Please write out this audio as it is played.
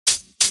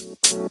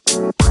The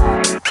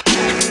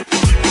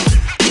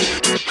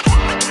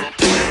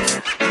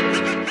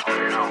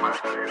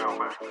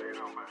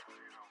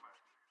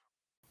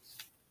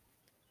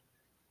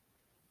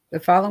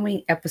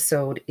following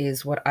episode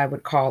is what I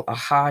would call a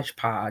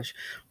hodgepodge,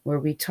 where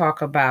we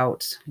talk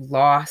about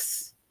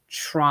loss,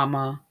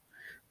 trauma,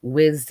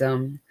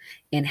 wisdom,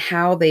 and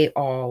how they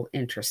all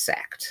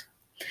intersect.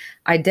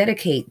 I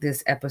dedicate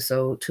this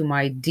episode to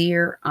my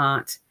dear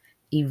aunt,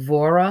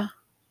 Evora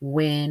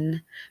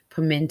Wynn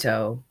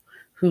Pimento,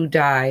 who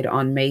died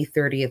on May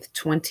 30th,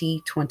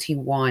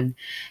 2021,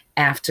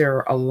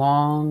 after a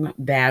long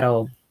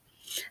battle.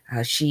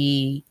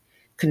 She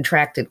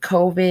contracted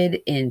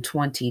COVID in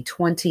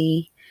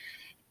 2020,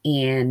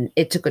 and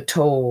it took a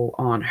toll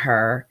on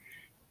her.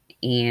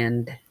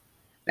 And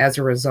as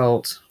a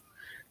result,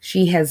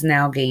 she has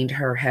now gained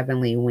her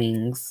heavenly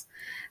wings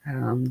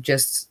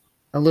just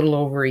a little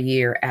over a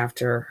year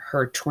after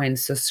her twin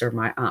sister,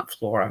 my Aunt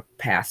Flora,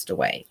 passed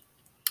away.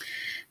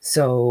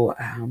 So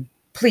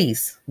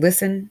please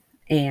listen,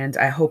 and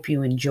I hope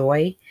you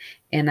enjoy.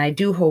 And I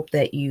do hope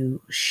that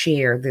you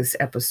share this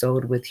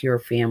episode with your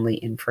family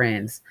and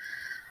friends.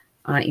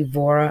 Aunt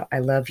Evora, I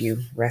love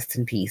you. Rest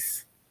in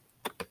peace.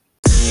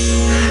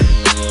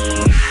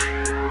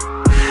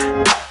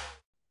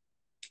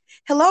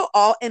 Hello,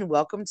 all, and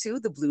welcome to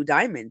the Blue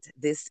Diamond.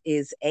 This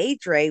is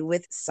Adre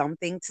with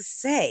something to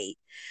say.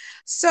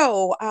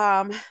 So,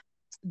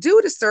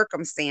 due to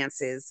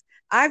circumstances,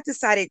 I've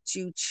decided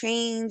to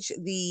change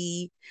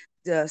the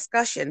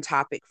discussion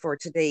topic for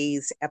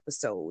today's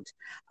episode.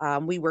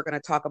 We were going to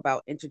talk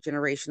about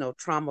intergenerational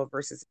trauma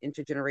versus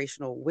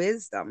intergenerational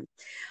wisdom,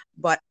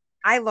 but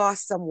I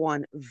lost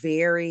someone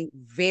very,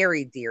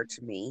 very dear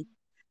to me,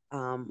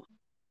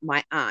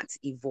 my aunt,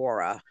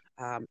 Evora,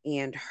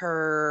 and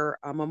her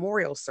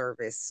memorial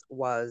service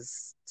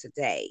was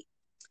today.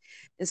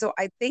 And so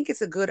I think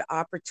it's a good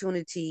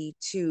opportunity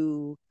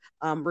to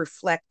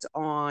reflect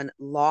on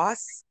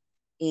loss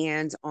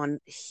and on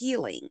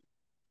healing.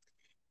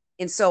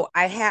 And so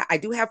I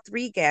do have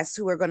three guests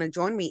who are going to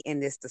join me in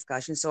this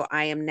discussion. So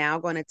I am now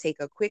going to take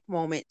a quick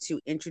moment to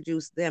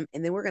introduce them,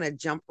 and then we're going to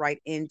jump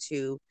right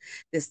into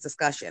this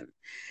discussion.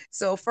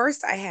 So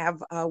first, I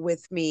have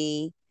with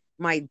me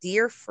my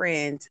dear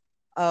friend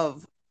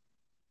of,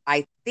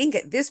 I think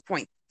at this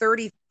point,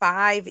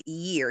 35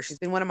 years. She's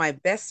been one of my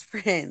best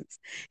friends,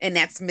 and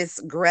that's Miss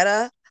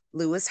Greta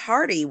Lewis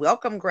Hardy.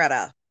 Welcome,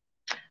 Greta.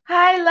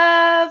 Hi,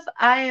 love.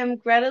 I am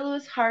Greta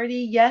Lewis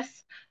Hardy.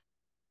 Yes,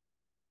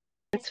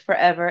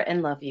 forever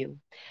and love you.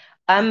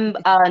 I'm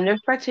a nurse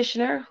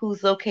practitioner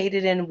who's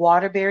located in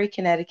Waterbury,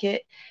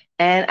 Connecticut,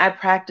 and I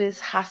practice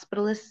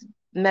hospitalist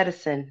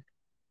medicine.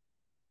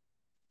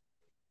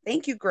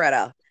 Thank you,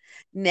 Greta.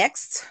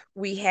 Next,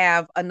 we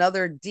have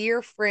another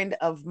dear friend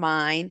of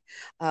mine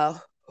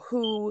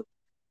who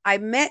I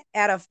met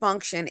at a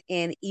function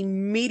and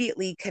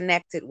immediately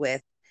connected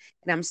with.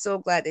 And I'm so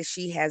glad that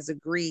she has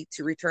agreed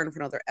to return for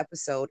another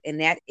episode.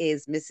 And that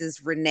is Mrs.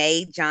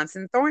 Renee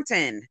Johnson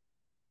Thornton.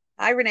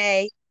 Hi,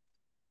 Renee.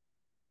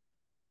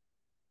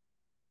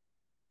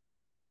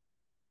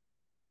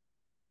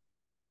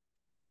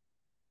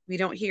 We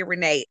don't hear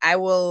Renee. I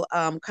will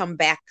come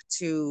back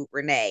to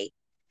Renee.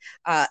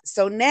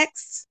 So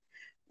next,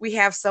 we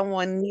have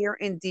someone near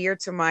and dear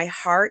to my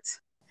heart.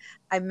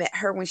 I met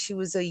her when she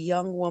was a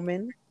young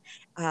woman.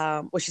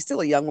 Well, she's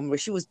still a young woman, but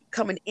she was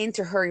coming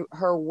into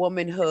her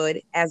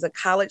womanhood as a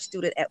college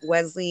student at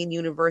Wesleyan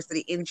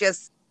University, and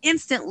just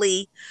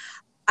instantly,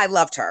 I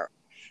loved her.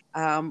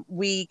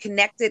 We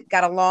connected,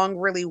 got along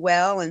really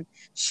well, and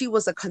she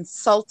was a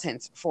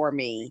consultant for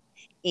me.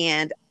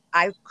 And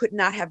I could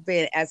not have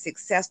been as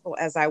successful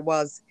as I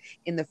was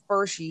in the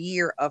first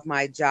year of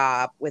my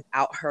job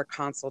without her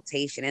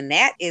consultation. And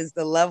that is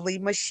the lovely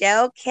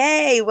Michelle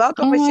Kay.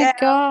 Welcome, Oh my Michelle.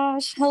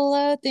 gosh.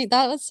 Hello.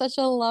 That was such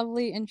a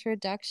lovely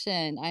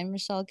introduction. I'm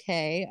Michelle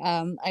Kay.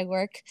 I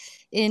work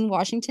in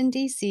Washington,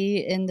 D.C.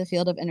 in the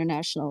field of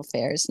international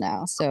affairs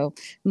now. So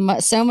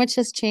much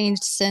has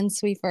changed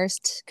since we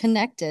first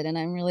connected, and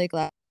I'm really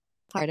glad to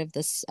be part of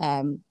this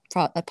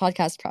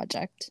podcast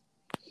project.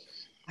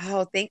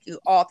 Oh, thank you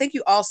all. Thank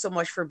you all so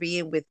much for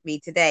being with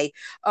me today.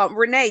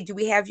 Renee, do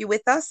we have you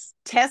with us?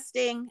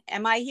 Testing.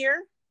 Am I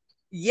here?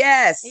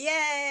 Yes.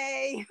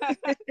 Yay.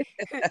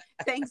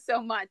 Thanks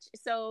so much.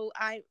 So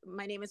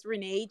my name is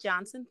Renee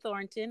Johnson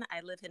Thornton.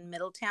 I live in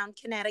Middletown,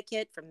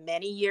 Connecticut. For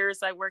many years,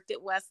 I worked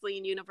at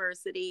Wesleyan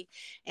University.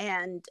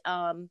 And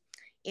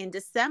in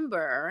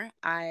December,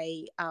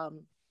 I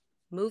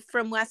moved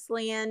from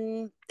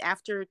Wesleyan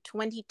after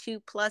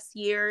 22 plus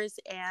years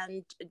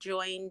and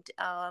joined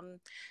a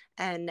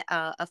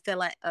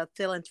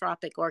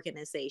philanthropic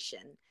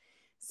organization.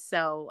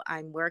 So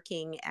I'm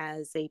working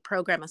as a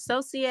program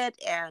associate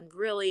and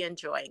really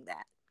enjoying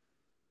that.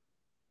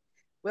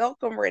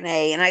 Welcome,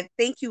 Renee. And I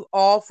thank you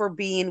all for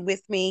being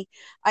with me.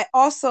 I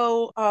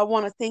also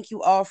want to thank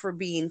you all for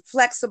being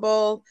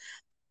flexible.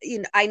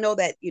 I know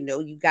that,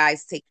 you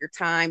guys take your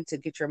time to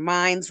get your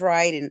minds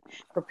right and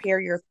prepare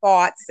your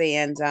thoughts.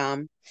 And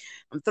I'm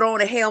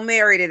throwing a Hail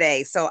Mary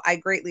today. So I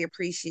greatly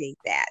appreciate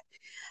that.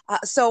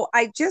 So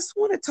I just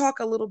want to talk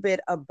a little bit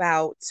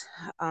about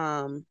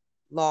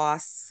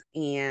loss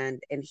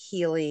and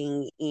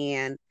healing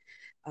and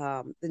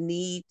the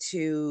need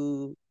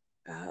to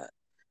uh,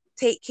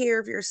 take care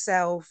of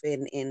yourself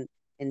and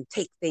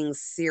take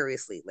things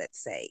seriously,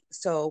 let's say.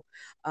 So,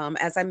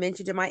 as I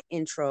mentioned in my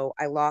intro,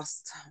 I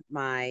lost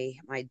my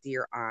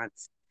dear aunt.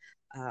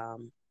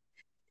 Um,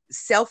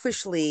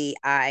 Selfishly,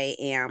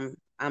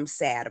 I'm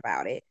sad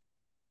about it.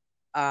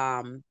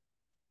 Um,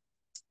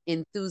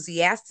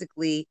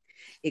 Enthusiastically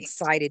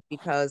excited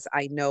because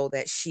I know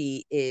that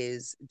she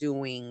is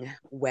doing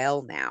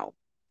well now.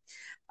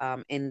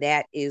 And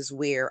that is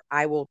where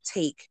I will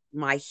take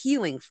my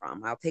healing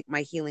from. I'll take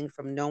my healing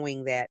from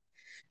knowing that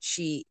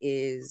she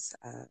is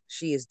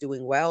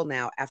doing well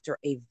now after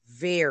a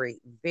very,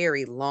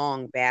 very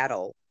long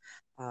battle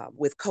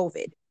with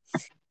COVID.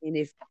 And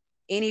if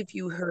any of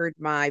you heard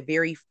my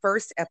very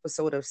first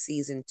episode of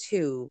season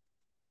 2,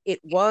 it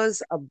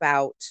was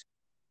about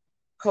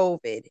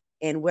COVID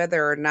and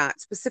whether or not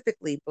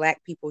specifically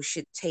Black people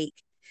should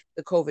take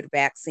the COVID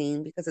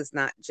vaccine, because it's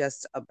not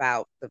just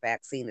about the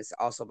vaccine, it's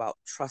also about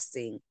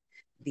trusting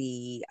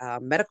the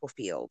medical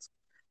field.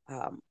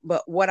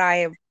 But what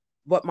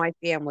my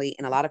family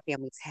and a lot of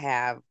families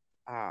have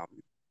um,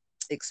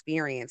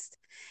 experienced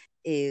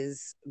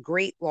is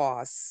great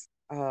loss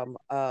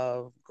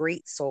of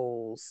great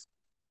souls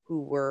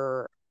who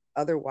were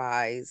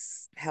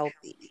otherwise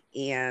healthy.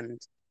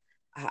 And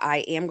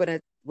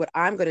what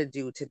I'm going to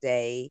do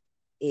today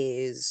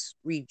is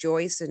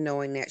rejoice in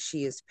knowing that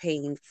she is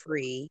pain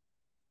free.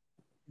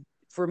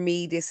 For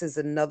me, this is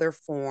another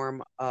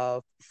form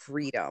of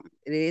freedom.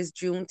 It is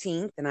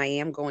Juneteenth, and I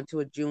am going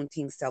to a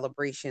Juneteenth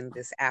celebration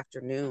this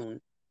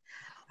afternoon.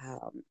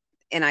 Um,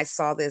 and I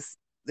saw this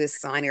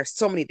sign. There's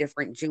so many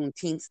different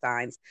Juneteenth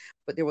signs,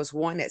 but there was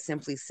one that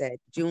simply said,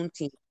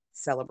 Juneteenth,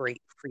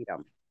 celebrate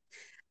freedom.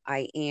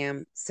 I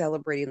am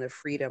celebrating the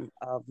freedom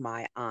of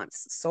my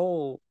aunt's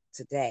soul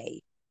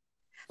today.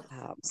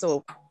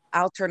 So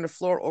I'll turn the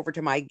floor over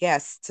to my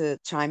guests to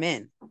chime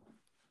in.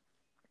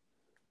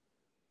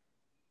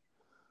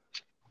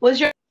 Was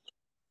your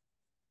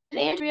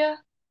Andrea?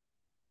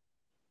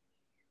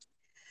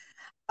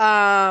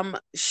 I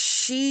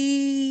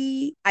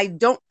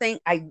don't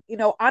think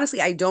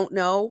honestly, I don't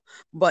know,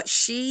 but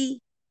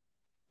she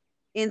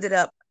ended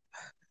up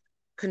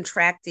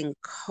contracting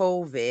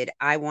COVID.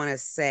 I want to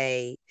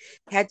say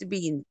had to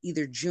be in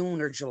either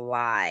June or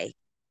July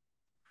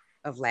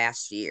of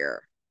last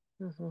year.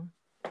 Mm-hmm.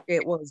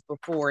 It was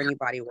before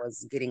anybody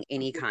was getting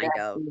any kind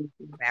of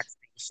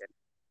vaccination.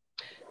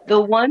 The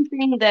one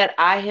thing that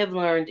I have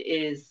learned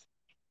is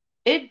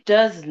it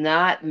does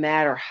not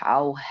matter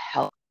how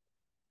healthy.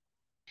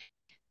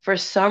 For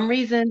some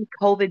reason,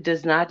 COVID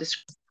does not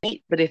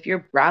discriminate, but if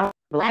you're brown or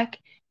Black,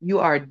 you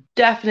are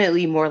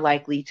definitely more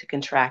likely to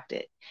contract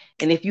it.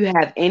 And if you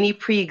have any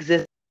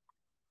pre-existing,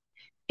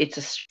 it's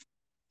a.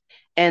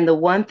 And the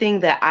one thing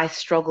that I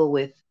struggle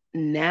with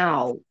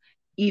now,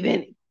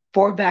 even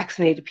for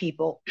vaccinated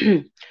people,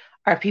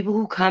 are people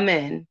who come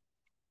in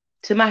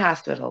to my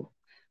hospital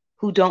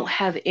who don't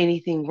have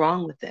anything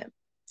wrong with them.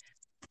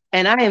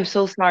 And I am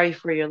so sorry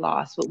for your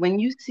loss. But when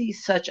you see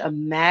such a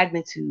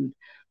magnitude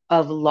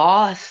of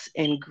loss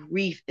and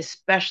grief,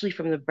 especially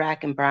from the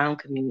Black and Brown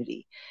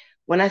community,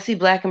 when I see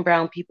Black and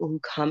Brown people who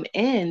come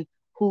in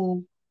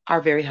who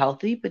are very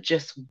healthy, but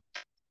just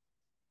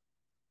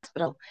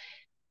hospital,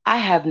 I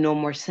have no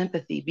more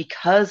sympathy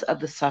because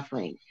of the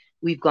suffering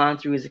we've gone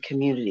through as a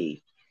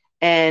community.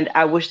 And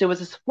I wish there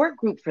was a support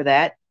group for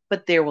that,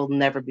 but there will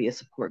never be a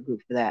support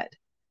group for that.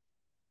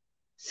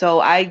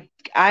 So I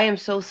am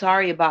so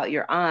sorry about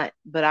your aunt,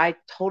 but I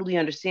totally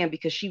understand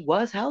because she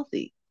was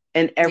healthy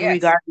in every Yes.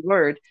 regard of the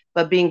word.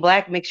 But being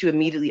Black makes you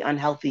immediately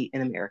unhealthy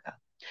in America,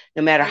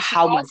 no matter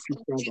how much you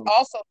She struggle.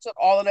 also took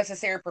all the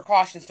necessary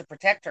precautions to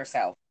protect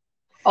herself.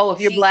 Oh, if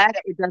you're Black,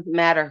 it doesn't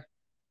matter.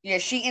 Yeah,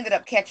 she ended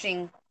up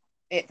catching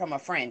it from a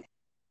friend,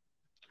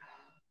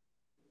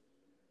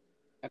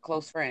 a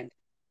close friend.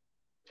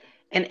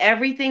 And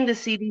everything the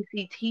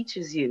CDC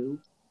teaches you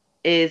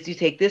is you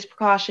take this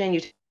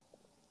precaution,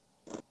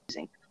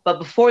 but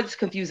before this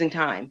confusing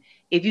time,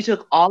 if you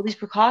took all these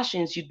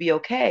precautions, you'd be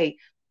okay.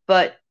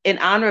 But in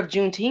honor of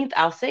Juneteenth,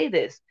 I'll say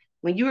this.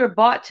 When you were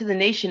brought to the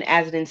nation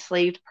as an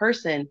enslaved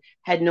person,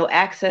 had no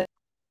access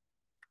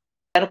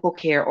to medical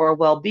care or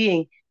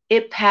well-being,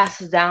 it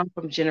passes down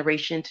from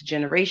generation to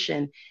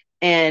generation.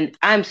 And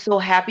I'm so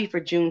happy for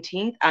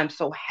Juneteenth. I'm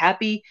so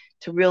happy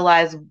to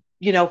realize,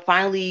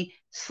 finally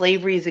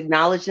slavery is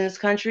acknowledged in this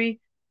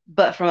country.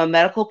 But from a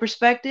medical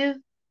perspective,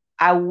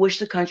 I wish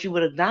the country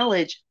would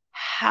acknowledge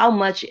how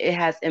much it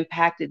has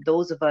impacted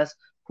those of us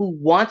who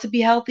want to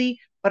be healthy,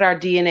 but our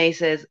DNA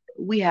says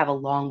we have a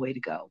long way to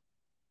go.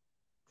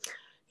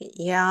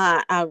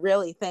 Yeah, I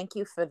really thank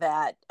you for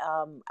that.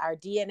 Our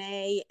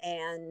DNA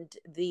and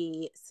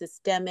the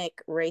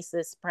systemic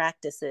racist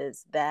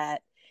practices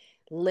that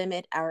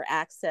limit our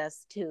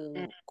access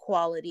to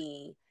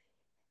quality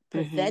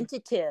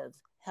preventative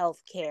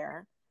health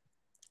care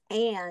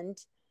and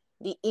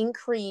the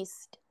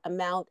increased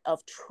amount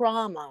of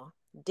trauma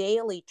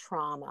daily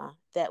trauma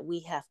that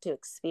we have to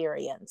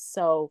experience.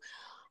 So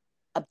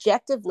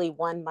objectively,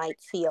 one might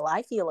feel,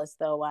 I feel as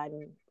though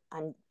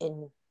I'm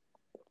in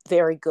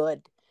very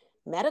good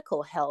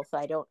medical health.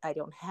 I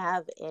don't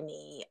have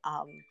any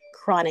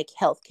chronic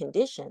health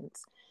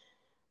conditions,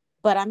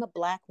 but I'm a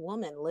Black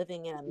woman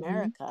living in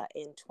America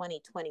in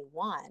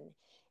 2021,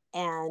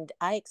 and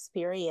I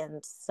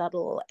experience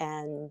subtle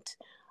and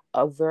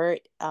overt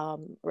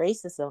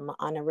racism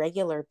on a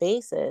regular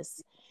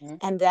basis,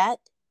 and that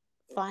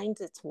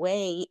finds its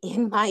way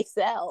in my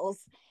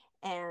cells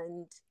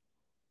and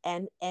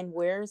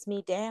wears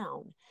me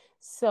down.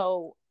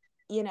 So,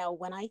 you know,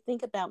 when I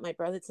think about my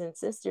brothers and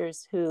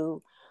sisters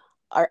who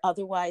are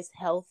otherwise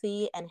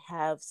healthy and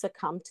have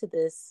succumbed to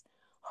this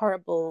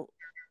horrible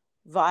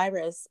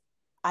virus,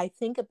 I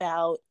think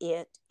about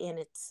it in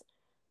its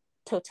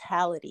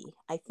totality.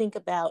 I think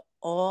about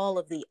all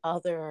of the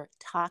other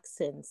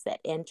toxins that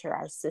enter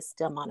our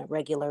system on a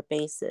regular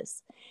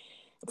basis.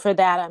 For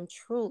that, I'm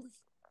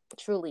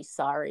truly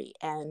sorry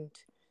and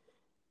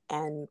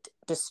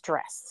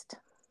distressed.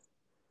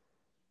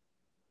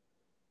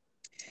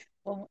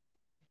 Well,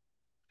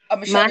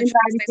 Michelle,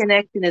 Mind-body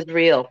connection is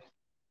real.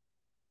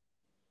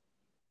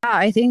 Yeah,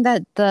 I think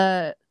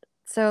that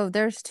so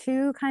there's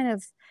two kind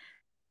of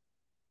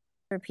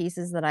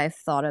pieces that I've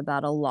thought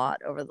about a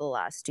lot over the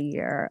last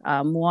year.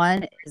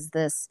 One is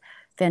this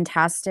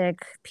fantastic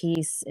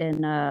piece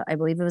in, I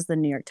believe it was the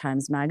New York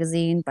Times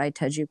Magazine by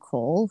Teju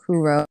Cole, who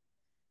wrote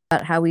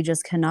about how we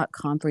just cannot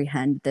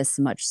comprehend this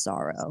much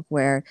sorrow,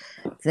 where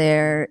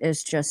there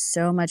is just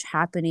so much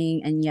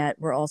happening, and yet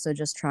we're also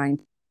just trying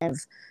to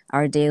live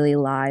our daily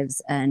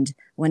lives. And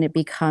when it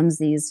becomes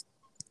these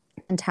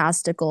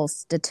fantastical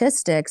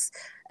statistics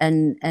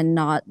and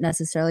not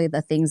necessarily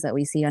the things that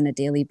we see on a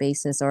daily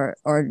basis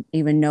or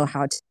even know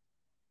how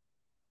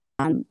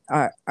to,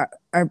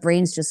 our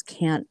brains just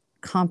can't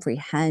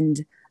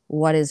comprehend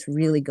what is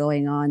really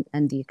going on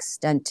and the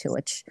extent to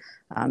which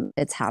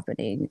it's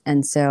happening.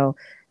 And so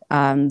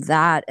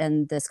that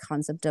and this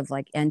concept of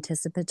like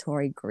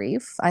anticipatory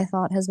grief, I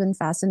thought has been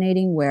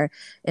fascinating, where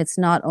it's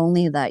not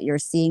only that you're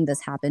seeing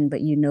this happen, but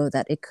you know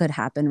that it could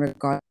happen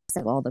regardless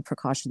of all the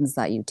precautions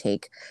that you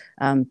take,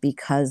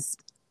 because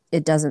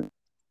it doesn't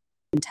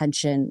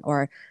intention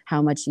or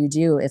how much you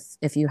do.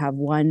 If you have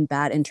one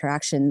bad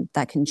interaction,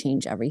 that can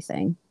change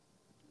everything.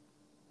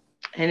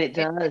 And it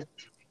does.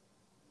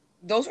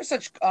 Those are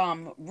such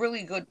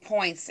really good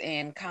points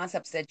and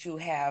concepts that you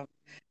have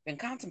been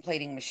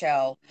contemplating,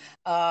 Michelle.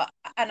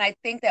 And I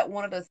think that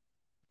one of the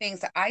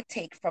things that I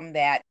take from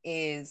that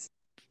is,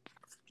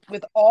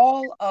 with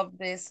all of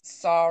this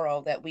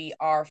sorrow that we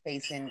are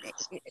facing,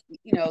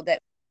 you know,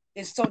 that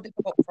is so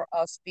difficult for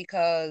us,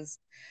 because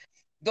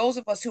those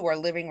of us who are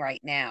living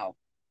right now,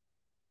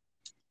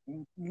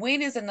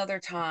 when is another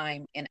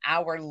time in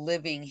our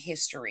living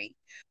history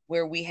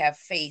where we have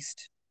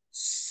faced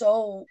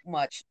so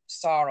much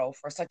sorrow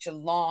for such a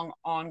long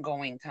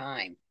ongoing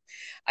time?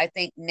 I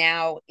think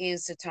now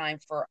is the time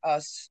for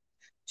us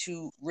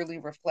to really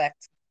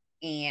reflect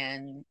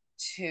and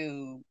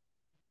to,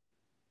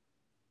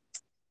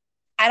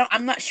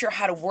 I'm not sure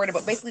how to word it,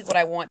 but basically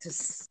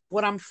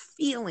what I'm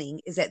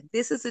feeling is that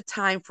this is a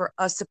time for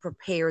us to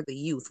prepare the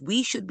youth.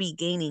 We should be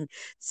gaining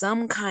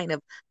some kind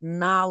of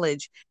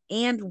knowledge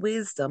and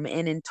wisdom.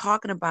 And in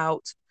talking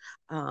about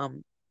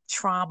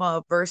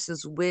trauma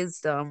versus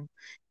wisdom,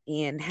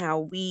 and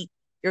how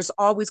there's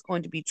always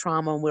going to be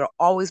trauma, and we'll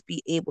always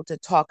be able to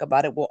talk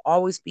about it. We'll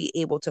always be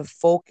able to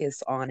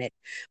focus on it.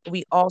 But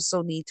we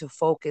also need to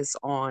focus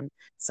on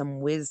some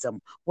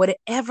wisdom,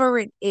 whatever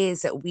it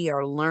is that we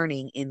are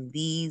learning in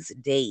these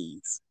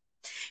days.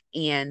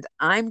 And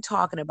I'm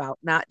talking about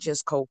not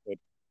just COVID,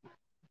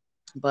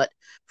 but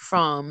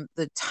from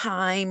the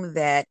time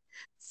that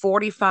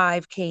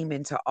 45 came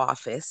into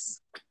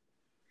office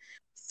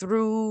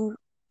through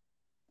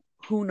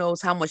who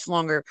knows how much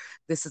longer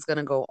this is going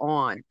to go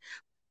on.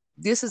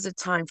 This is a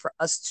time for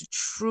us to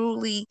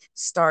truly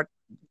start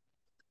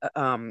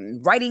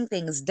writing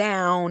things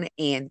down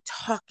and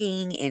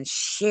talking and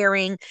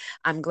sharing.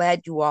 I'm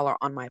glad you all are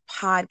on my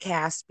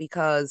podcast,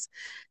 because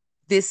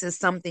this is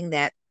something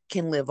that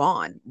can live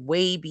on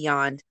way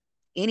beyond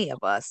any of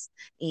us,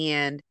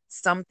 and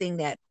something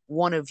that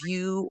one of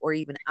you or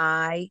even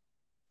I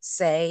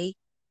say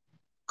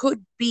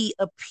could be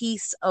a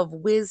piece of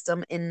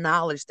wisdom and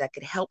knowledge that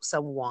could help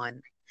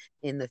someone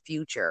in the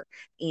future.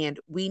 And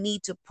we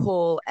need to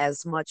pull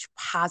as much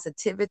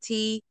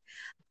positivity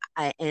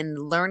and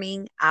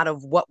learning out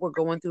of what we're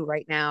going through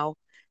right now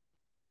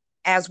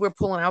as we're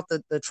pulling out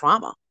the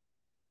trauma.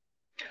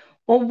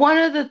 Well, one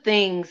of the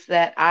things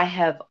that I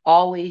have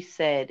always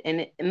said,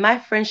 and my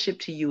friendship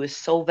to you is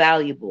so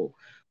valuable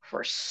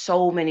for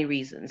so many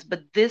reasons,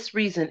 but this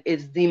reason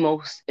is the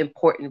most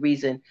important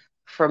reason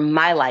for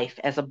my life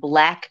as a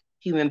Black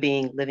human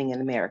being living in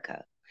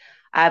America.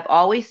 I've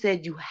always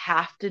said you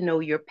have to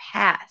know your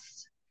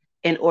past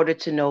in order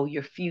to know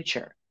your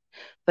future.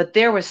 But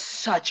there were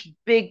such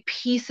big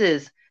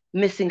pieces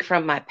missing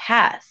from my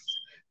past,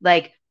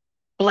 like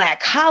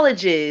Black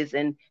colleges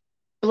and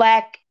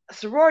Black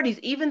sororities.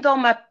 Even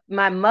though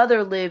my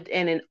mother lived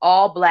in an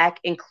all Black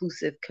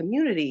inclusive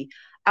community,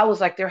 I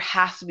was like, there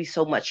has to be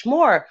so much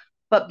more.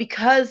 But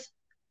because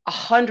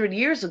 100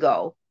 years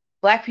ago,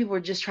 Black people were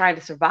just trying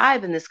to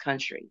survive in this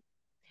country,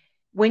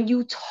 when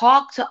you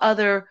talk to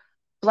other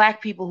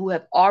Black people who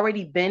have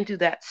already been through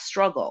that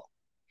struggle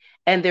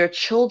and their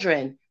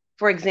children,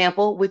 for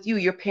example, with you,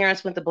 your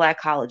parents went to Black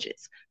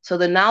colleges. So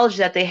the knowledge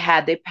that they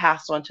had, they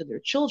passed on to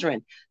their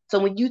children. So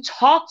when you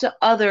talk to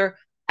other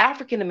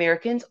African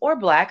Americans or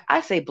Black,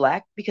 I say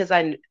Black because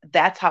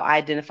that's how I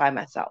identify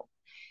myself.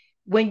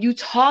 When you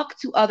talk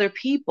to other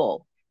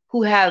people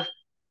who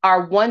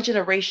are one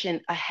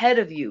generation ahead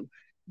of you,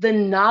 the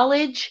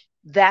knowledge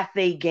that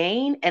they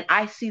gain, and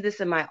I see this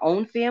in my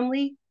own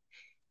family,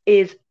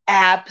 is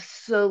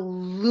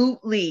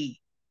absolutely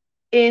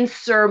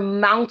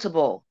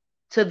insurmountable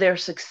to their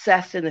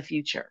success in the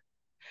future.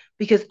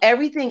 Because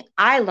everything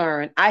I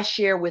learn, I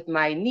share with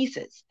my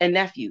nieces and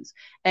nephews.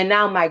 And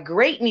now my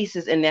great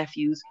nieces and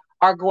nephews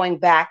are going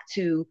back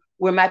to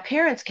where my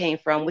parents came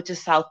from, which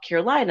is South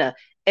Carolina.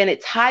 And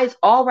it ties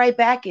all right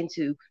back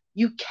into,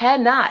 you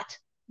cannot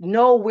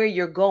know where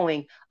you're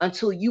going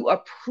until you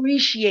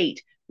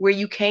appreciate where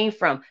you came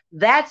from.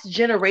 That's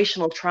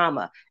generational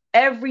trauma.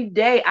 Every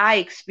day I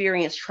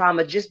experience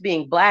trauma just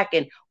being Black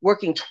and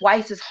working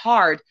twice as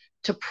hard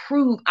to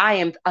prove I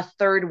am a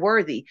third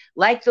worthy,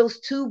 like those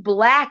two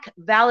Black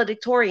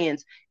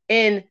valedictorians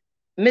in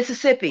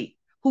Mississippi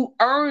who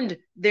earned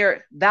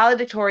their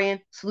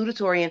valedictorian,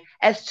 salutatorian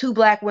as two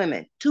Black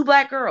women, two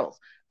Black girls.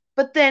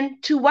 But then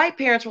two white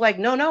parents were like,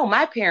 no,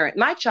 my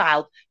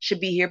child should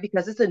be here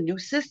because it's a new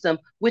system,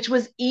 which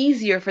was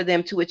easier for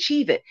them to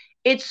achieve it.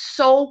 It's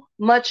so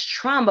much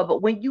trauma,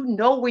 but when you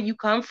know where you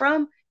come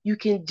from, you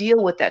can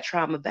deal with that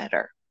trauma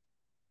better.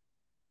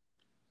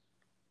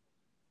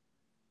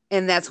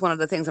 And that's one of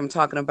the things I'm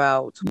talking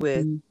about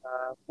with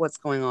what's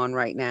going on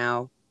right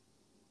now.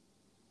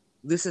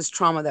 This is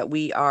trauma that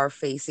we are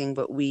facing,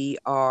 but we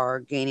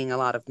are gaining a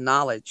lot of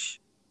knowledge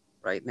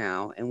right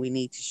now, and we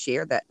need to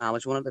share that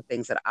knowledge. One of the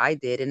things that I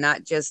did, and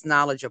not just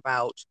knowledge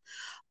about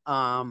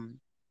coronavirus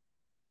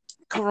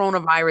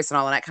and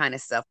all of that kind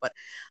of stuff, but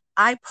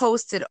I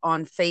posted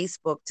on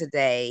Facebook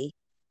today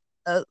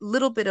a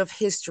little bit of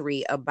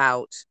history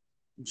about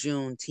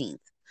Juneteenth.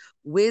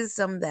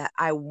 Wisdom that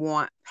I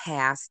want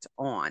passed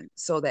on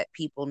so that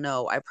people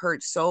know. I've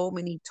heard so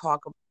many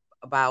talk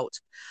about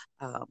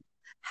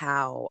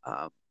how,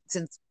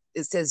 since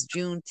it says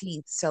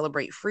Juneteenth,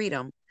 celebrate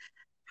freedom,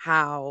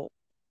 how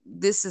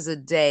this is a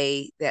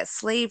day that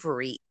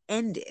slavery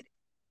ended.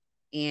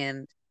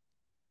 And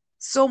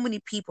so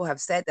many people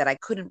have said that. I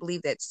couldn't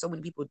believe that so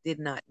many people did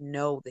not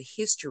know the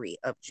history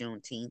of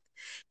Juneteenth,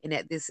 and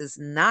that this is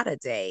not a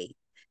day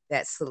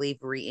that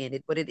slavery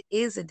ended, but it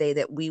is a day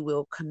that we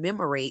will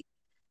commemorate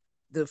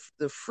the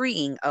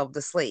freeing of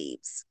the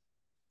slaves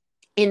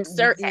in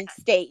certain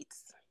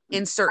states.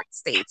 In certain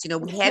states,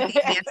 we had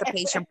the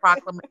Emancipation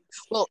Proclamation.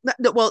 Well,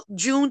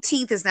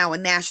 Juneteenth is now a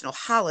national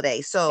holiday,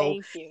 so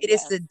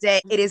is the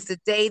day. It is the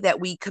day that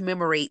we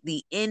commemorate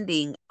the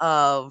ending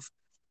of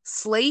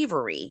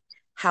slavery.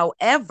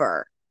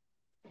 However,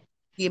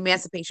 the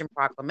Emancipation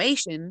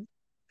Proclamation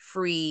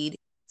freed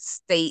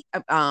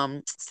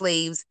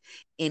slaves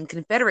in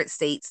Confederate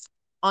states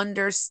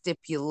under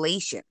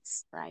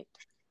stipulations. Right.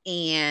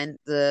 And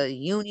the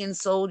Union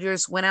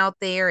soldiers went out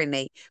there and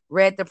they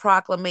read the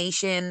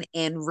proclamation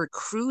and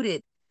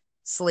recruited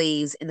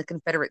slaves in the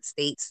Confederate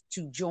states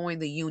to join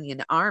the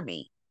Union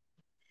Army.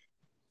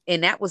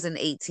 And that was in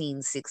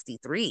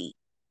 1863.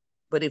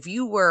 But if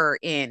you were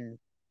in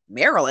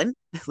Maryland,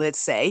 let's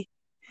say,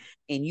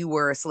 and you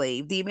were a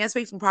slave, the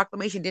Emancipation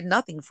Proclamation did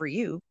nothing for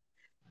you.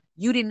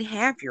 You didn't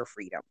have your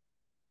freedom.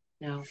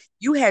 No.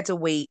 You had to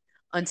wait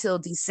until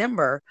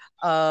December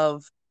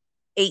of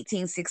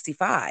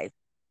 1865.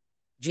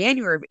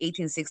 January of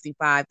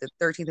 1865, the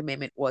 13th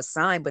Amendment was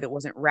signed, but it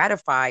wasn't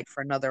ratified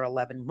for another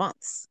 11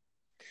 months.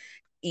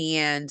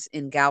 And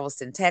in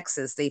Galveston,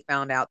 Texas, they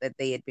found out that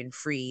they had been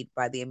freed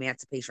by the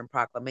Emancipation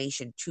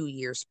Proclamation 2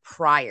 years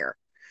prior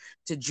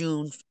to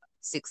June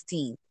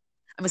 19th,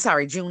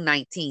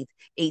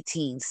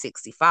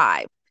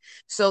 1865.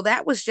 So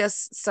that was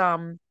just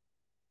some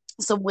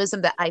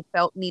wisdom that I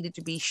felt needed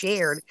to be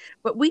shared.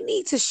 But we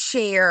need to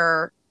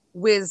share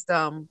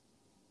wisdom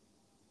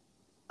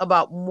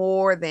about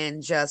more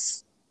than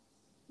just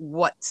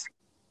what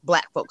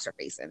Black folks are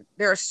facing.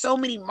 There are so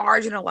many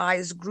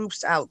marginalized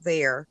groups out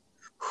there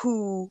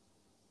who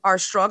are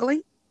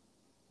struggling.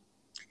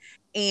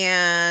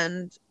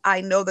 And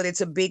I know that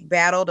it's a big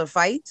battle to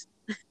fight.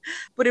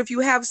 But if you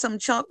have some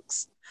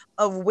chunks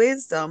of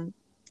wisdom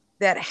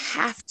that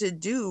have to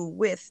do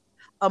with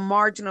a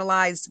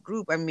marginalized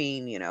group, I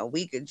mean,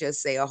 we could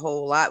just say a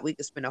whole lot. We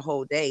could spend a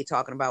whole day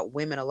talking about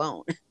women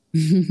alone.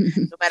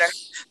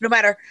 no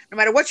matter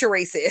what your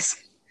race is.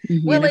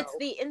 Well, it's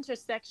the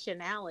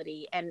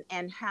intersectionality and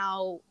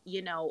how,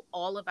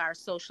 all of our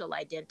social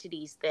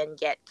identities then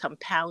get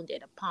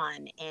compounded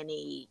upon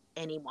any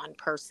one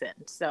person.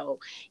 So,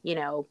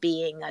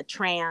 being a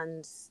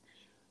trans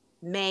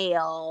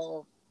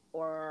male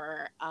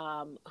or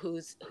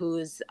who's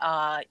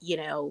you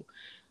know,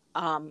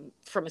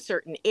 from a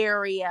certain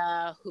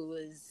area, who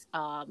is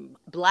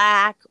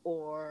black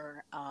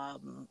or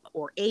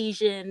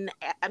Asian.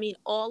 I mean,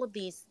 all of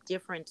these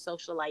different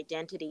social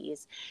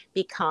identities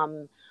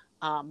become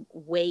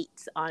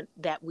weights on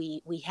that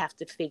we have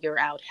to figure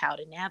out how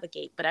to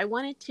navigate. But I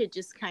wanted to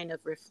just kind of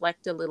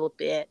reflect a little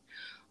bit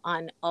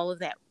on all of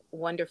that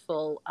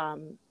wonderful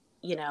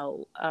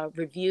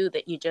review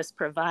that you just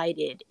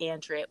provided,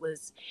 Andrea. It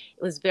was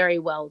very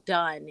well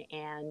done,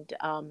 and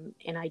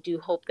I do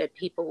hope that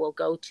people will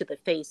go to the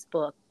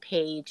Facebook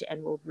page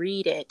and will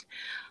read it.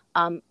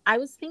 I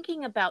was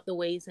thinking about the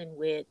ways in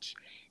which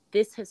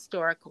this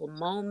historical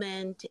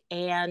moment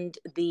and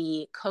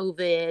the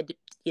COVID,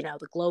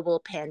 the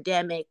global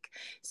pandemic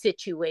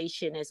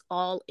situation is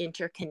all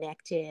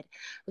interconnected.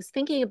 I was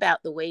thinking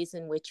about the ways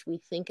in which we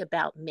think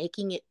about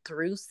making it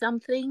through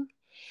something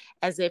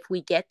as if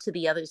we get to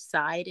the other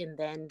side and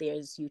then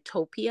there's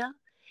utopia.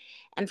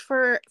 And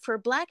for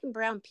Black and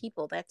brown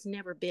people, that's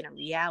never been a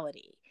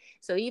reality.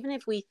 So even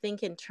if we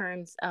think in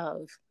terms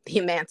of the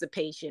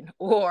Emancipation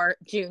or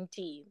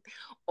Juneteenth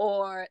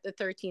or the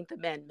 13th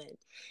Amendment,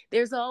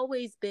 there's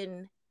always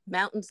been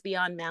mountains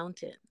beyond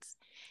mountains.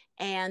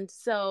 And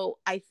so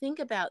I think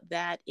about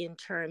that in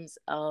terms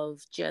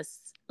of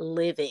just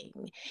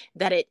living,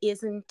 that it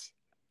isn't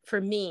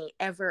for me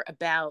ever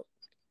about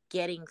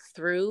getting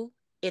through.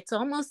 It's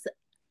almost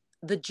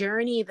the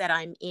journey that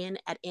I'm in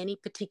at any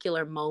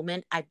particular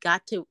moment. I've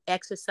got to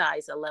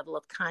exercise a level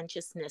of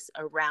consciousness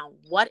around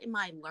what am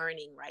I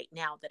learning right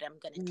now that I'm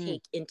going to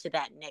take into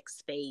that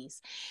next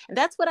phase. And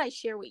that's what I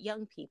share with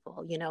young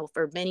people.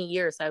 For many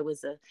years, I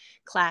was a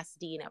class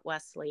dean at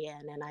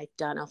Wesleyan, and I've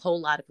done a whole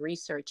lot of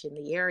research in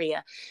the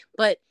area.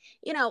 But,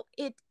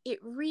 it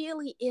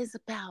really is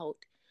about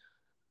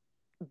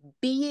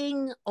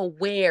being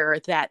aware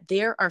that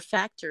there are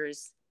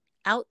factors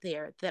out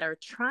there that are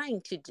trying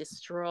to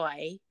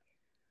destroy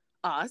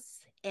us,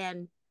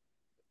 and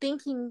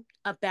thinking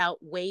about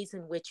ways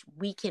in which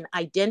we can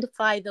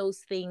identify those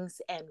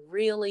things and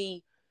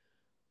really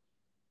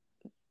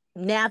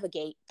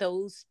navigate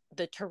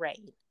the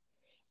terrain.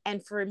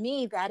 And for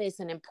me, that is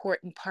an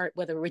important part,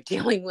 whether we're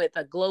dealing with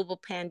a global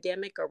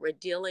pandemic or we're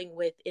dealing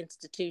with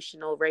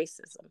institutional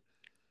racism.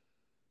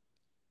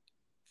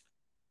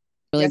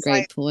 Really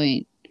great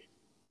point.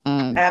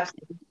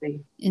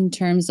 Absolutely. In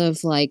terms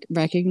of like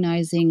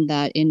recognizing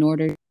that in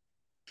order to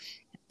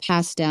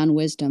pass down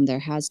wisdom, there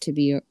has to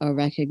be a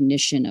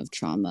recognition of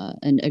trauma,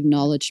 an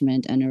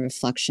acknowledgement and a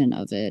reflection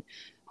of it,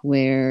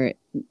 where,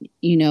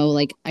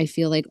 like I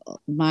feel like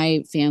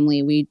my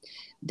family,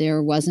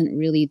 there wasn't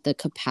really the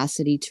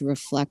capacity to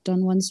reflect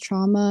on one's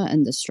trauma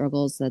and the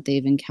struggles that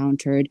they've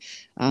encountered,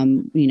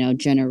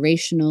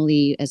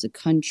 generationally as a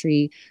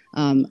country,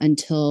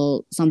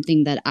 until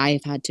something that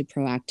I've had to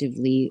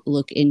proactively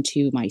look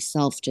into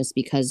myself, just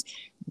because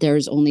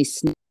there's only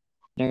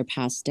that are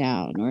passed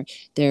down, or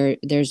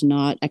there's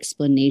not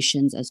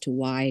explanations as to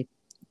why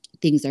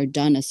things are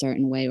done a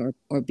certain way,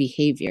 or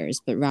behaviors,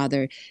 but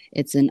rather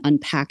it's an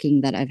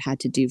unpacking that I've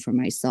had to do for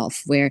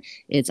myself, where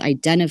it's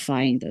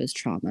identifying those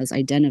traumas,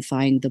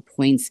 identifying the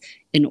points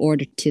in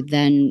order to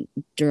then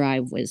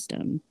derive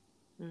wisdom.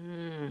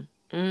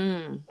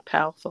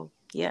 Powerful.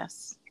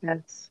 Yes.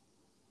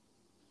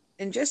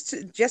 And just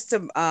to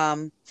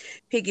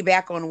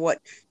piggyback on what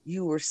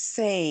you were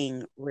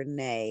saying,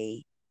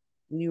 Renee,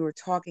 when you were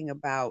talking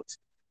about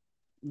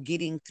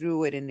getting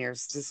through it and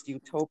there's this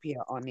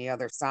utopia on the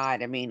other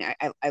side. I mean,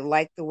 I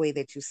like the way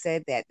that you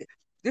said that.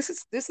 This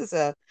is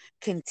a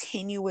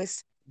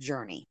continuous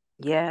journey.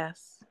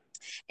 Yes.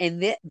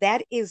 And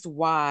that is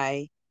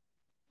why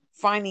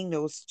finding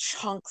those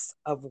chunks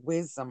of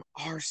wisdom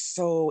are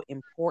so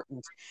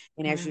important.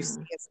 And as you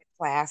see, as a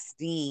class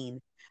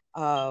dean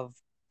of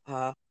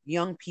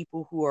young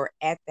people who are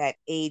at that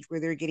age where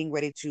they're getting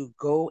ready to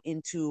go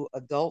into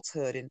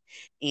adulthood,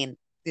 and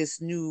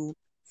this new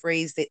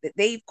phrase that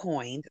they've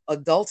coined,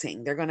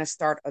 adulting. They're going to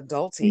start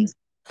adulting.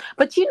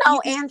 But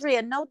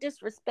Andrea, no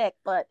disrespect,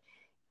 but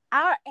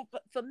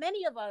for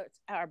many of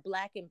our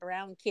Black and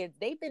brown kids,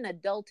 they've been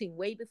adulting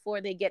way before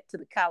they get to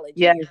the college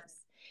years.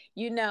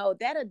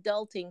 That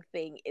adulting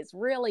thing is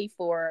really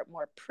for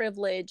more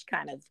privileged,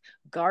 kind of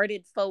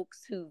guarded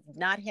folks who've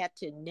not had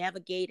to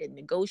navigate and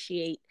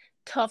negotiate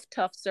tough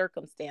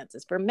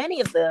circumstances. For many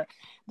of the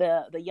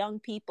young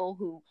people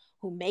who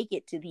make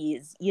it to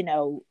these,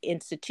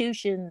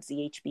 institutions,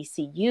 the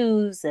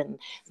HBCUs and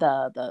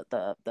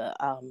the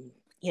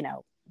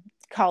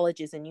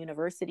colleges and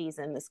universities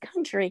in this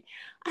country,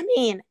 I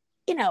mean,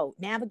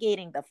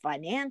 navigating the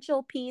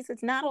financial piece,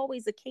 it's not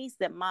always the case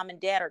that mom and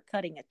dad are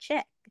cutting a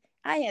check.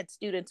 I had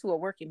students who are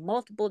working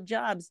multiple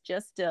jobs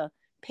just to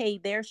pay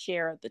their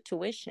share of the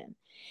tuition.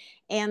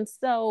 And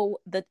so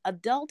the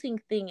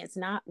adulting thing is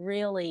not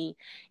really,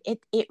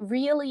 it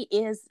really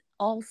is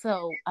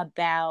also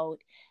about,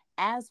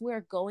 as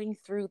we're going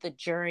through the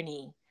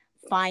journey,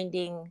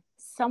 finding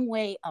some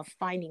way of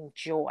finding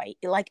joy.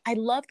 Like, I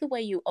love the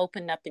way you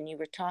opened up and you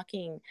were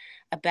talking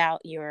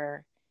about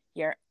your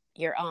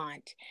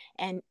aunt,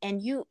 and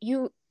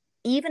you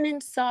Even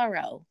in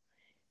sorrow,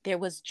 there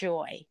was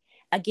joy.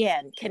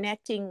 Again,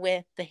 connecting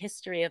with the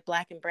history of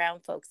Black and brown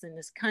folks in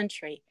this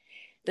country,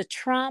 the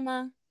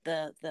trauma,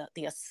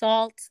 the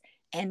assaults,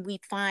 and we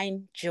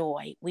find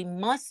joy. We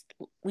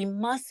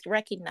must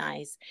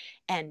recognize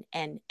and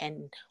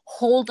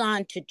hold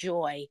on to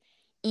joy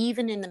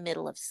even in the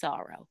middle of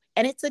sorrow.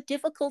 And it's a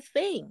difficult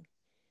thing.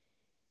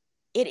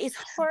 It is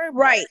horrible.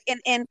 Right.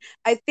 And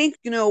I think,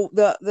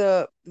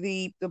 the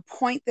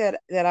point that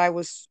I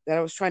was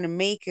trying to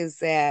make is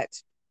that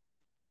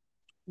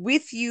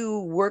with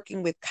you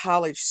working with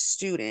college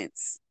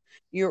students,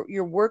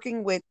 you're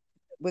working with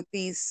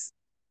these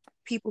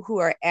people who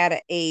are at an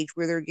age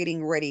where they're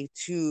getting ready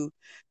to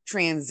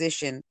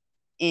transition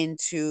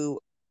into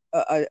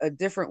a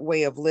different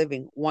way of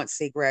living once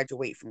they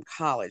graduate from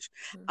college.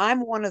 Mhm. I'm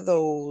one of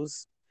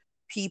those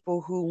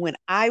people who, when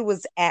I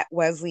was at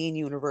Wesleyan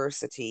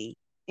University,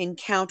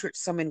 encountered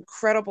some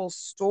incredible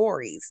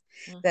stories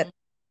that Mhm.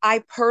 I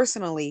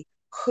personally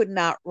could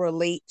not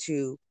relate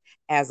to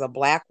as a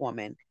Black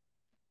woman,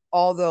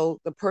 although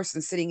the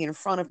person sitting in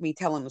front of me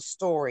telling the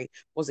story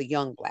was a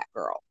young Black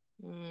girl.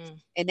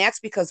 Mm. And that's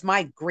because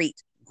my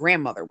great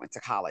grandmother went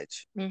to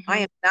college. Mhm.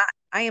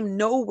 I am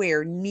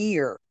nowhere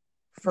near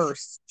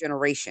first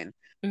generation.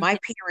 My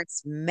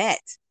parents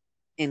met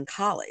in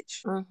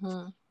college.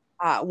 Mhm.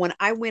 When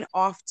I went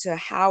off to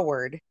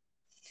Howard,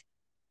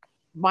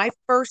 my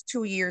first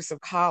 2 years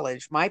of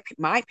college, my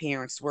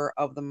parents were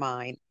of the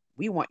mind,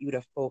 we want you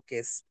to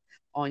focus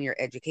on your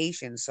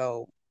education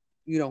so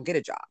you don't get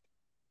a job.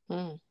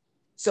 Mm.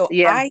 So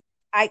Yeah.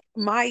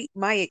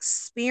 my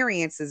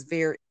experience is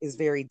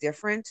very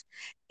different,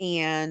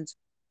 and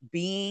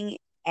being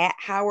at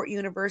Howard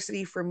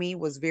University for me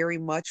was very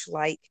much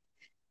like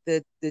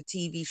the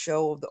TV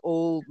show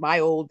of my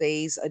old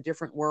days, A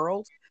Different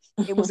World.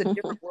 It was a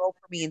different world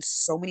for me in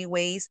so many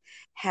ways,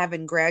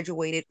 having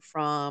graduated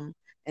from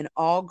an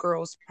all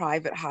girls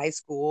private high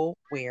school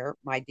where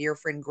my dear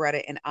friend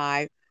Greta and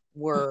I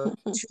were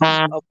two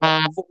of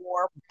the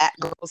four Black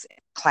girls in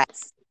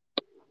class,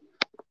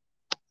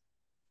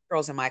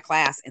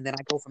 and then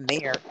I go from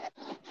there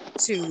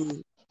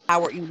to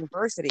Howard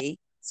University.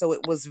 So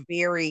it was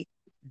very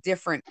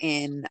different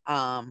in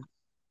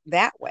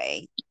that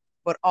way.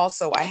 But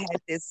also, I had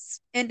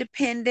this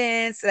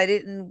independence that I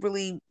didn't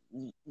really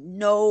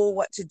know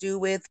what to do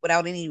with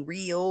without any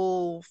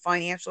real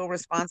financial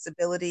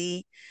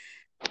responsibility.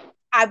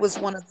 I was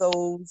one of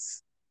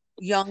those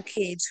young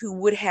kids who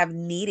would have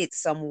needed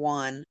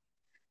someone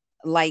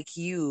like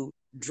you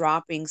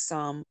dropping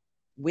some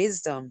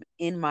wisdom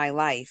in my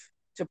life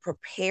to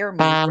prepare me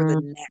for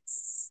the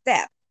next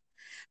step.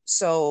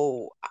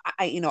 So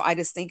I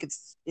just think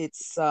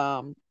it's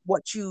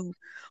what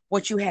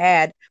you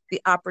had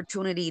the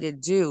opportunity to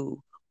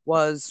do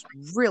was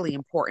really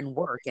important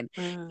work,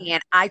 Mm.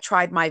 and I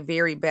tried my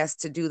very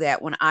best to do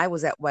that when I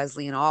was at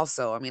Wesleyan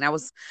also. I mean, I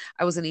was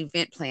an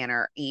event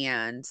planner,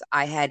 and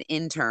I had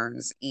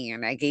interns,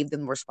 and I gave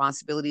them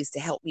responsibilities to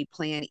help me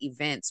plan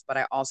events, but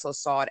I also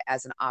saw it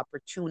as an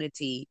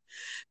opportunity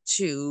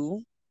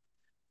to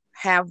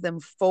have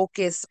them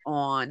focus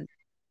on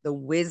the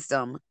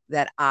wisdom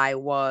that I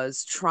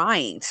was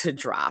trying to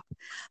drop.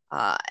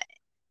 Uh,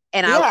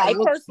 and Yeah, I I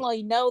look,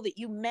 personally know that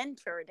you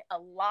mentored a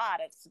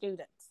lot of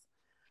students.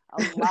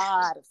 A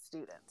lot of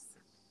students.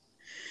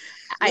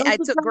 I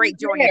took great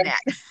joy in that.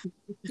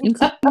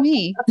 including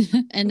me.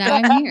 And now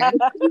I'm here.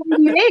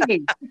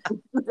 Me.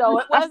 So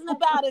it wasn't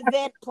about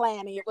event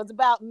planning, it was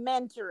about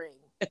mentoring.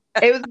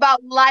 It was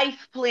about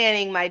life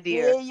planning, my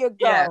dear. There you go.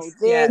 Yes,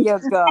 There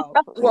yes. you go.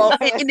 Well,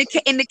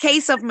 in the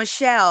case of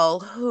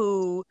Michelle,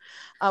 who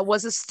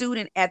was a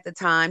student at the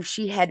time,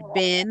 she had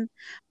been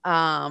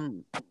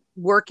um,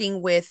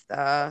 working with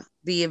the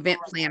event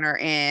planner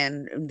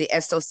and the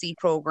SOC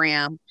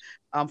program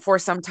for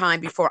some time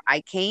before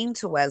I came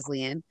to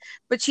Wesleyan.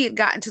 But she had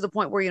gotten to the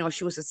point where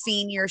she was a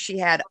senior, she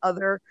had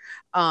other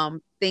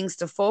things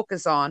to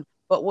focus on,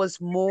 but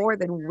was more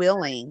than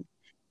willing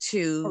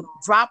to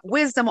drop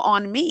wisdom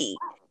on me,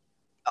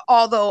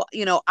 although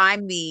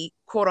I'm the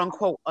quote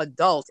unquote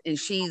adult and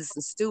she's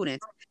the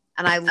student,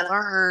 and I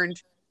learned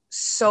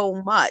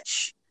so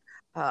much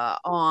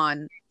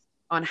on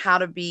how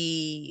to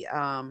be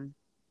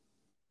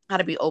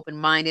open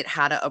minded,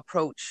 how to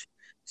approach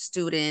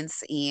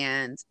students,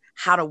 and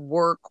how to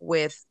work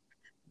with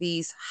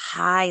these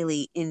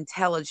highly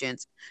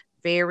intelligent,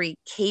 very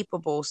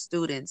capable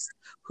students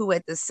who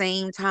at the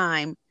same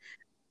time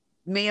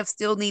may have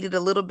still needed a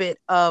little bit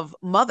of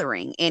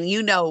mothering. And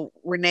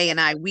Renee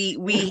and I, we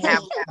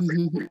have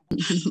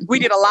we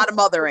did a lot of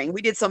mothering.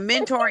 We did some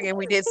mentoring, and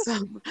we did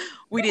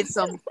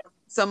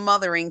some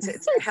mothering to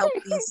help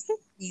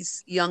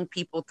these young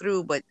people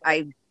through. But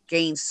I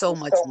gained so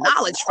much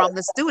knowledge from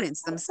the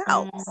students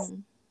themselves.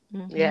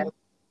 Yeah.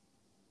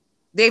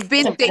 They were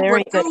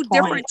Very good through point.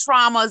 different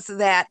traumas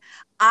that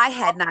I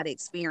had not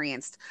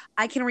experienced.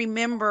 I can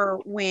remember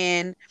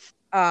when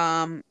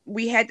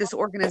we had this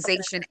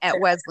organization at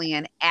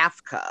Wesleyan,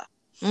 AFCA.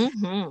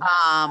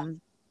 Mm-hmm.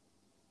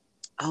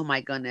 Oh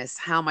my goodness,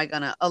 how am I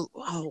gonna?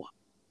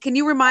 can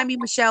you remind me,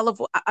 Michelle,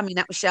 I mean,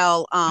 not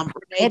Michelle,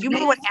 Renee, do you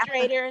remember what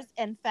Administrators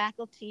and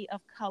Faculty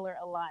of Color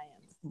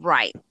Alliance.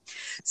 Right.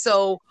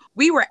 So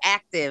we were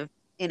active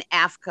in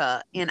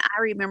AFCA, and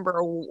I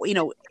remember,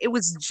 it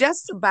was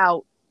just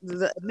about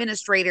the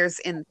administrators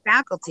and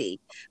faculty,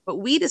 but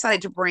we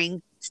decided to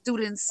bring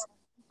students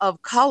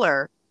of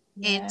color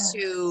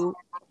into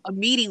a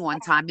meeting one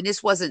time. And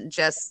this wasn't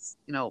just,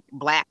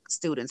 Black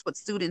students, but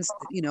students,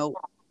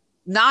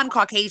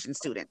 non-Caucasian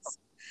students.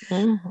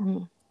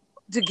 Mm-hmm.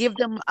 To give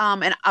them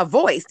a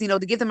voice, to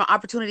give them an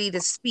opportunity to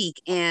speak,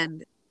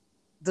 and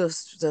the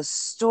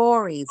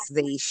stories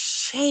they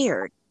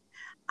shared.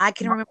 I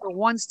can remember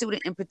one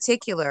student in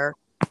particular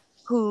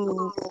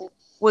who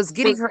was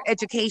getting her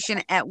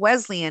education at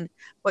Wesleyan,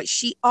 but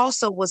she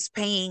also was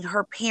paying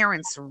her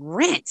parents'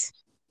 rent.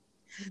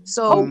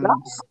 So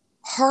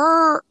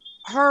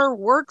her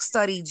work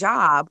study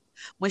job,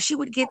 when she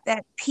would get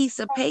that piece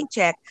of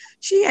paycheck,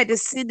 she had to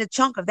send a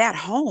chunk of that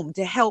home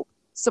to help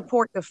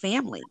support the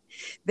family.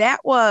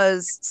 That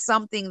was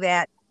something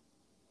that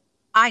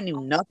I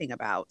knew nothing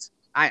about.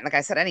 Like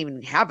I said, I didn't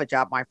even have a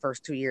job my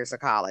first 2 years of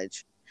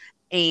college.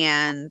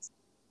 And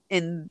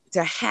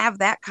to have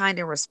that kind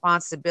of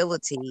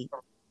responsibility,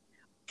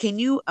 can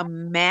you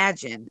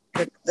imagine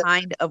the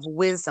kind of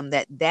wisdom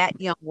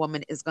that young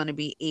woman is going to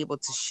be able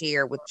to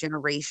share with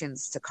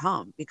generations to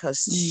come?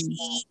 Because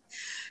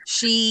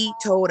she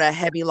told a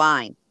heavy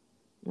line.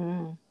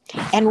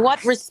 And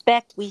what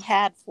respect we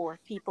had for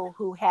people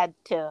who had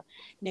to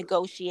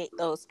negotiate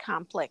those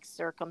complex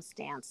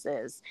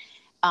circumstances.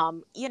 I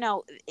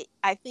know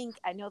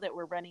that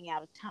we're running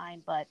out of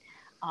time, but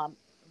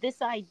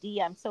this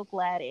idea, I'm so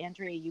glad,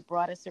 Andrea, you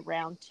brought us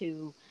around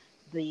to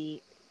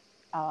the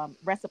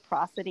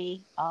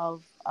reciprocity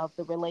of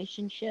the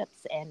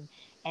relationships,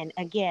 and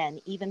again,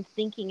 even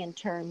thinking in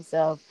terms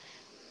of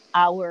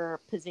our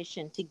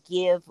position to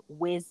give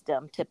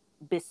wisdom, to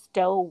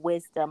bestow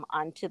wisdom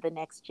onto the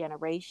next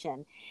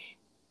generation.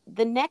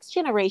 The next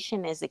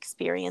generation is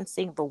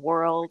experiencing the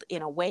world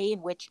in a way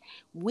in which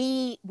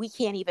we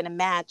can't even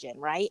imagine,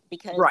 right?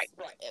 Because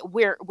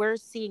we're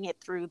seeing it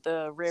through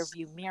the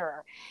rearview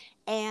mirror,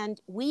 and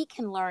we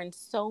can learn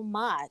so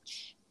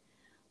much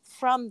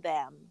from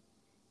them,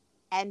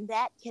 and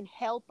that can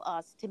help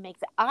us to make.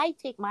 I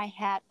take my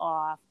hat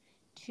off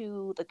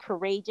to the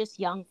courageous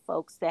young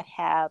folks that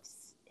have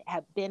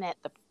been at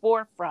the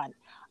forefront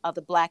of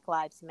the Black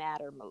Lives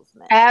Matter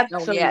movement.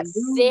 Absolutely.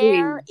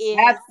 There is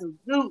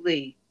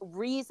absolutely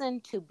reason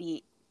to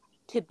be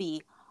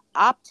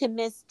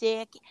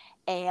optimistic,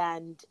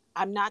 and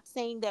I'm not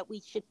saying that we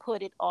should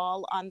put it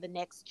all on the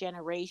next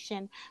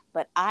generation,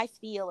 but I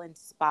feel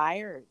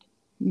inspired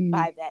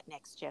by that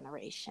next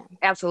generation.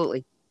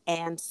 Absolutely.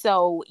 And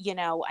so,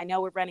 I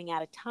know we're running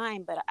out of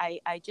time, but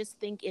I just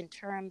think in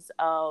terms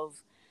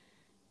of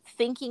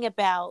thinking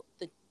about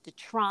the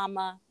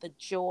trauma, the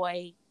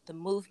joy, the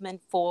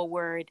movement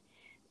forward,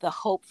 the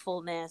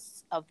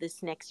hopefulness of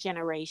this next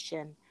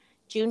generation,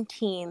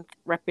 Juneteenth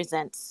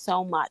represents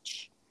so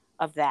much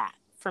of that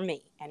for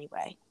me,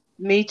 anyway.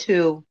 Me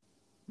too.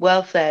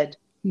 Well said.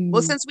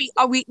 Well, since we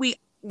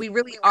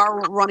really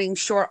are running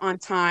short on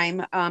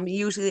time,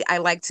 usually I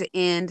like to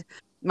end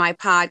my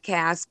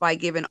podcast by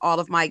giving all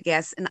of my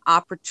guests an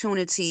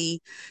opportunity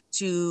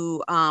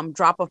to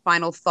drop a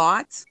final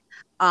thought.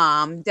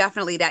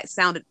 Definitely that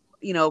sounded,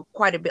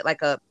 quite a bit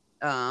like a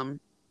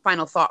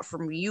final thought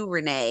from you,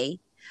 Renee.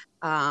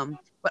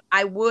 But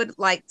I would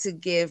like to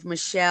give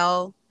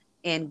Michelle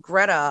and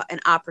Greta an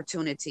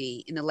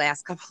opportunity in the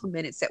last couple of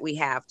minutes that we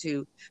have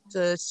to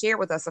share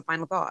with us a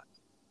final thought.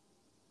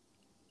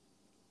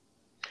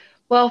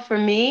 Well, for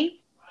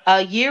me,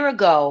 a year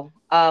ago,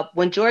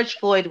 when George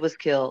Floyd was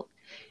killed,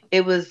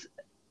 it was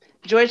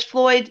George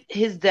Floyd,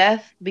 his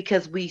death,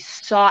 because we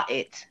saw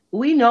it.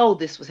 We know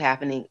this was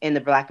happening in the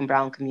Black and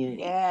brown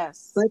community.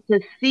 Yes. But to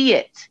see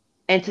it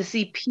and to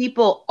see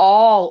people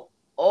all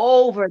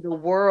over the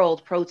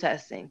world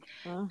protesting.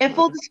 In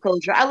full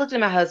disclosure, I looked at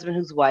my husband,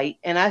 who's white,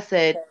 and I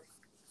said,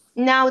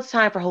 now it's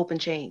time for hope and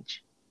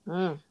change.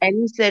 And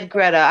he said,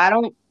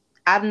 Greta,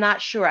 I'm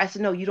not sure. I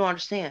said, no, you don't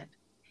understand.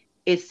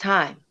 It's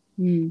time.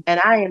 And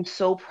I am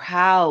so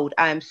proud.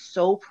 I am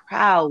so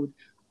proud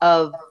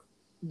of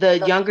the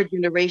younger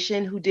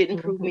generation who didn't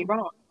prove me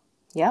wrong.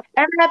 Yep.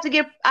 And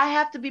I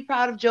have to be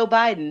proud of Joe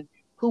Biden,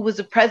 who was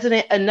the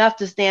president enough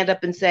to stand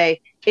up and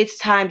say, it's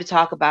time to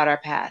talk about our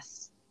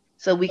past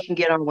so we can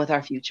get on with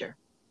our future.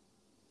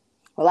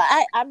 Well,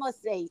 I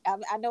must say,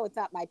 I know it's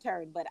not my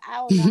turn, but I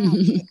don't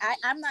know.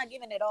 I'm not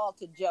giving it all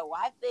to Joe.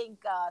 I think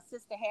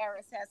Sister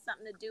Harris has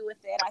something to do with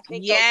it. I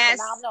think those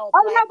phenomenal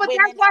Black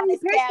women on his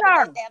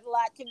cabinet have a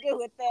lot to do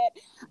with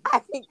it. I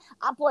think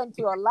I'm pointing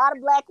to a lot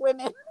of Black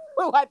women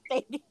who I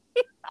think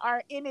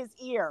are in his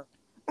ear.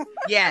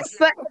 Yes.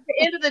 But at the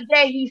end of the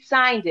day, he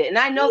signed it. And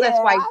I know that's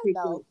why he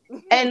picked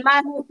it. And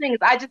my whole thing is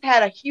I just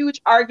had a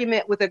huge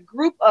argument with a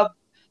group of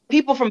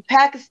people from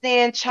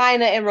Pakistan,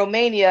 China, and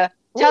Romania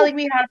telling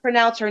me how to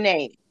pronounce her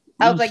name.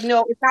 I was like,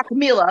 no, it's not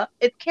Camila,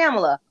 it's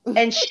Kamala.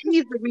 And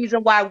she's the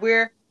reason why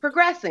we're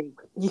progressing.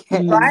 Yes.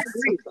 So I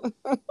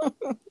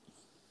agree.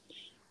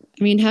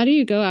 I mean, how do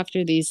you go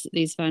after these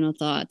final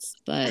thoughts?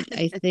 But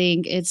I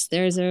think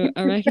there's a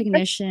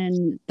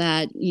recognition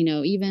that, you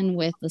know, even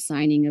with the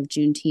signing of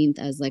Juneteenth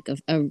as like a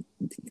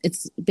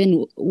it's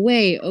been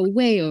way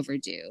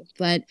overdue,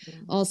 but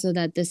also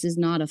that this is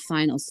not a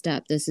final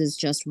step. This is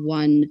just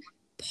one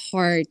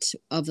part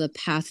of the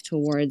path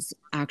towards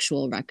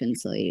actual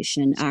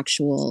reconciliation,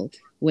 actual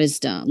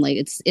wisdom. Like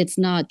it's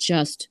not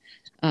just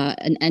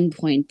an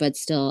endpoint, but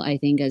still, I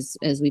think as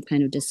we've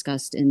kind of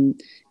discussed in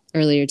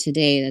earlier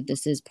today, that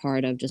this is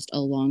part of just a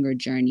longer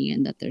journey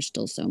and that there's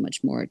still so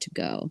much more to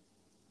go.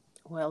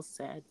 Well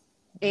said.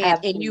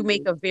 And you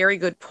make a very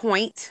good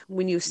point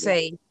when you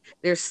say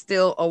there's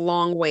still a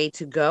long way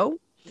to go,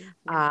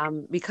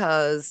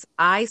 because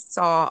I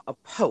saw a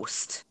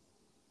post.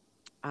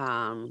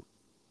 I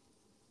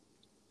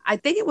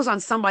think it was on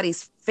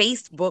somebody's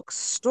Facebook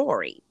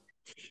story,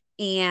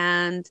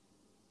 and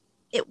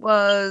it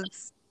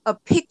was a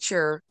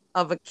picture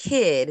of a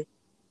kid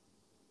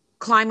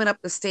climbing up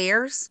the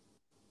stairs.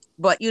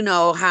 But you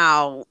know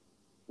how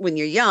when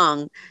you're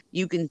young,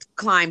 you can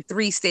climb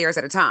 3 stairs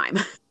at a time.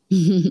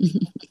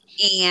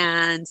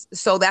 And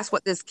so that's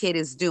what this kid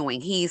is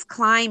doing. He's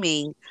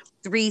climbing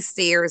 3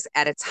 stairs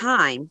at a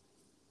time.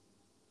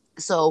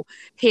 So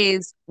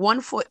his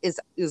one foot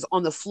is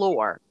on the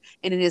floor,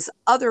 and his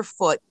other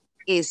foot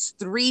is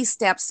 3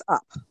 steps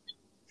up.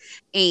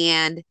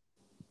 And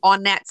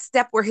on that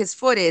step where his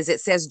foot is,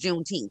 it says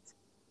Juneteenth.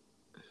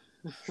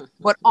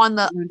 But on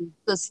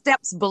the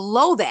steps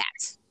below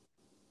that,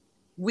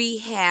 we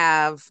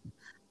have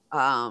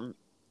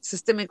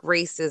systemic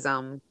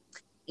racism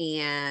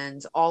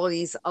and all of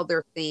these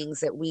other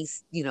things that we,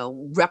 you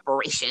know,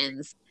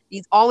 reparations,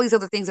 all these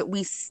other things that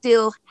we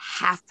still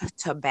have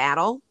to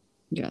battle.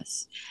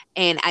 Yes.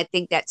 And I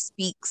think that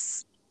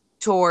speaks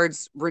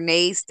towards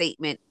Renee's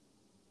statement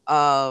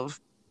of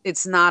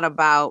it's not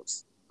about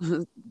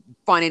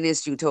finding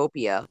this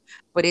utopia,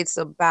 but it's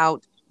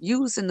about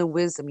using the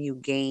wisdom you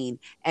gain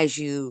as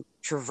you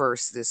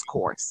traverse this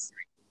course.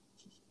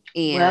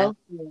 And well,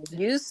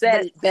 you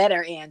said it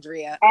better,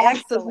 Andrea.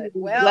 Excellent.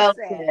 Well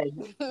said.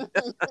 and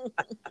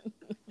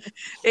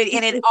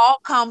it all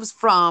comes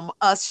from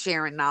us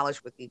sharing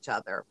knowledge with each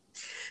other.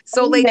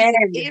 So, ladies,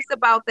 it is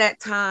about that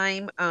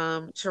time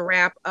to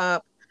wrap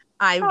up.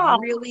 I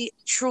really,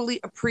 truly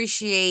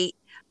appreciate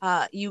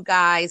you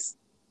guys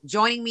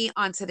joining me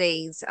on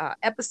today's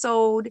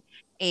episode.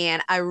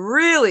 And I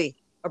really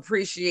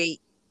appreciate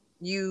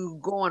you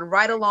going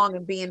right along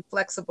and being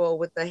flexible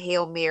with the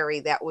Hail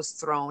Mary that was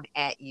thrown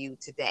at you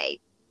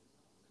today.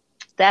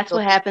 That's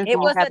what happens. It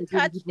was a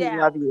touchdown.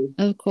 Love you.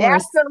 Of course.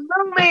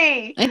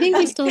 Absolutely. I think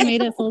we still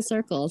made it full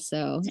circle.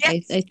 So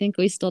yes. I think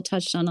we still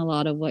touched on a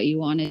lot of what you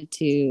wanted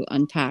to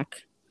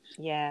unpack.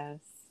 Yes.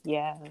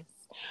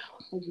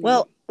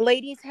 Well,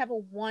 ladies, have a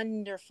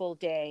wonderful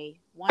day,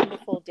 and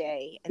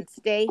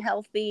stay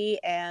healthy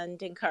and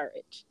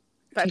encouraged.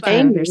 Take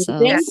care of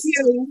yourselves. Thank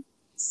you.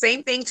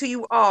 Same thing to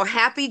you all.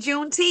 Happy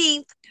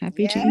Juneteenth.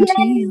 Happy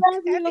Juneteenth.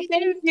 Happy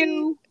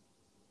Juneteenth.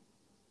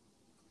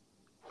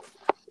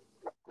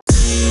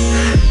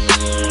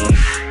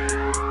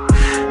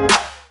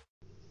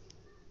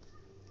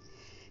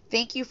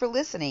 Thank you for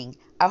listening.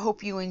 I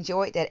hope you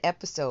enjoyed that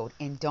episode,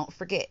 and don't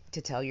forget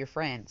to tell your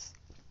friends.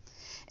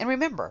 And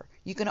remember,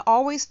 you can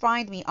always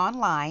find me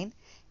online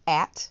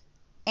at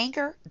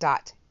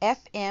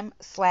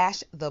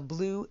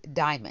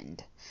anchor.fm/thebluediamond.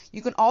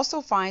 You can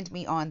also find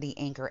me on the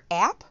Anchor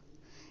app,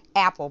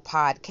 Apple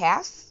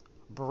Podcasts,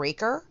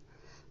 Breaker,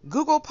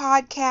 Google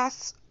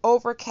Podcasts,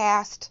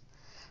 Overcast,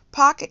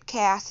 Pocket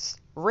Casts,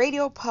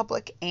 Radio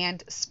Public,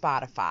 and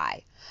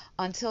Spotify.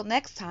 Until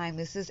next time,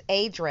 this is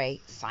Adre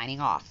signing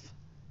off.